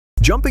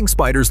Jumping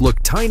spiders look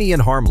tiny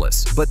and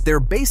harmless, but they're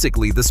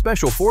basically the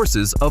special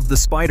forces of the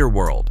spider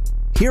world.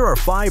 Here are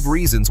 5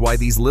 reasons why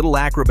these little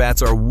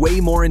acrobats are way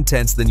more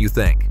intense than you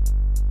think.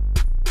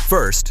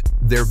 First,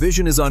 their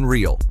vision is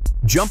unreal.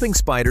 Jumping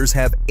spiders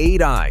have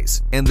 8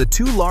 eyes, and the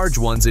 2 large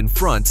ones in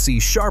front see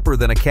sharper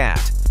than a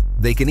cat.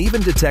 They can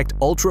even detect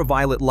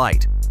ultraviolet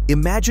light.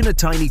 Imagine a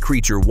tiny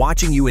creature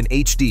watching you in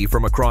HD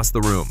from across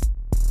the room.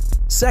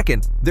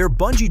 Second, they're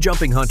bungee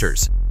jumping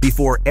hunters.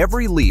 Before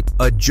every leap,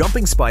 a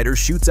jumping spider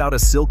shoots out a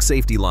silk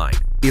safety line.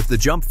 If the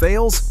jump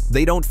fails,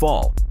 they don't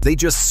fall. They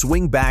just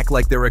swing back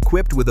like they're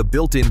equipped with a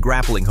built-in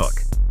grappling hook.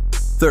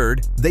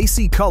 Third, they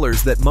see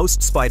colors that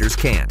most spiders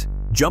can't.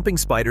 Jumping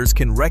spiders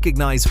can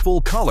recognize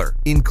full color,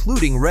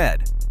 including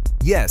red.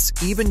 Yes,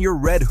 even your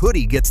red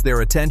hoodie gets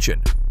their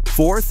attention.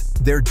 Fourth,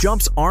 their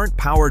jumps aren't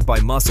powered by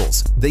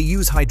muscles. They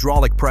use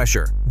hydraulic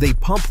pressure. They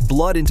pump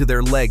blood into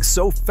their legs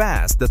so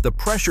fast that the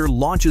pressure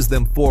launches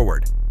them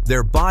forward.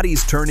 Their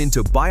bodies turn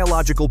into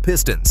biological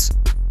pistons.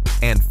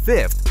 And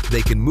fifth,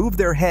 they can move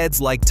their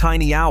heads like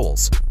tiny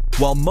owls.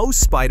 While most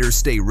spiders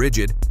stay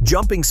rigid,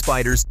 jumping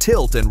spiders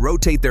tilt and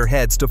rotate their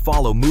heads to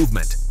follow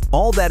movement.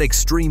 All that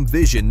extreme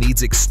vision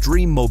needs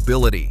extreme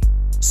mobility.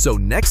 So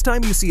next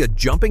time you see a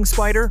jumping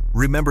spider,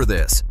 remember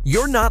this: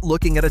 you're not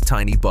looking at a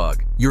tiny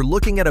bug. You're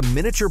looking at a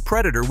miniature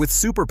predator with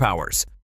superpowers.